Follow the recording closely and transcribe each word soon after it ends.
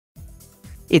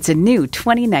It's a new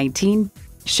 2019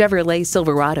 Chevrolet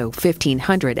Silverado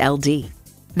 1500 LD.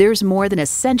 There's more than a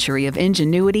century of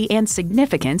ingenuity and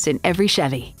significance in every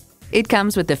Chevy. It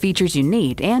comes with the features you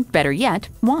need and, better yet,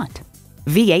 want.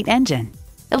 V8 engine,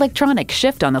 electronic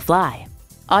shift on the fly,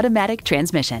 automatic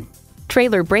transmission,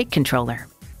 trailer brake controller,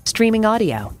 streaming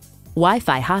audio,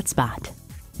 Wi-Fi hotspot,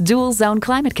 dual zone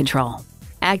climate control,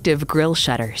 active grille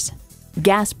shutters,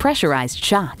 gas pressurized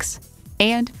shocks,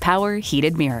 and power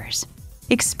heated mirrors.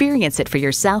 Experience it for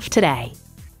yourself today.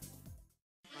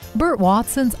 Burt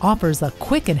Watson's offers a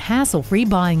quick and hassle-free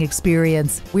buying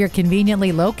experience. We are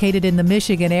conveniently located in the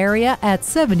Michigan area at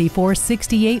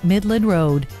 7468 Midland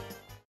Road.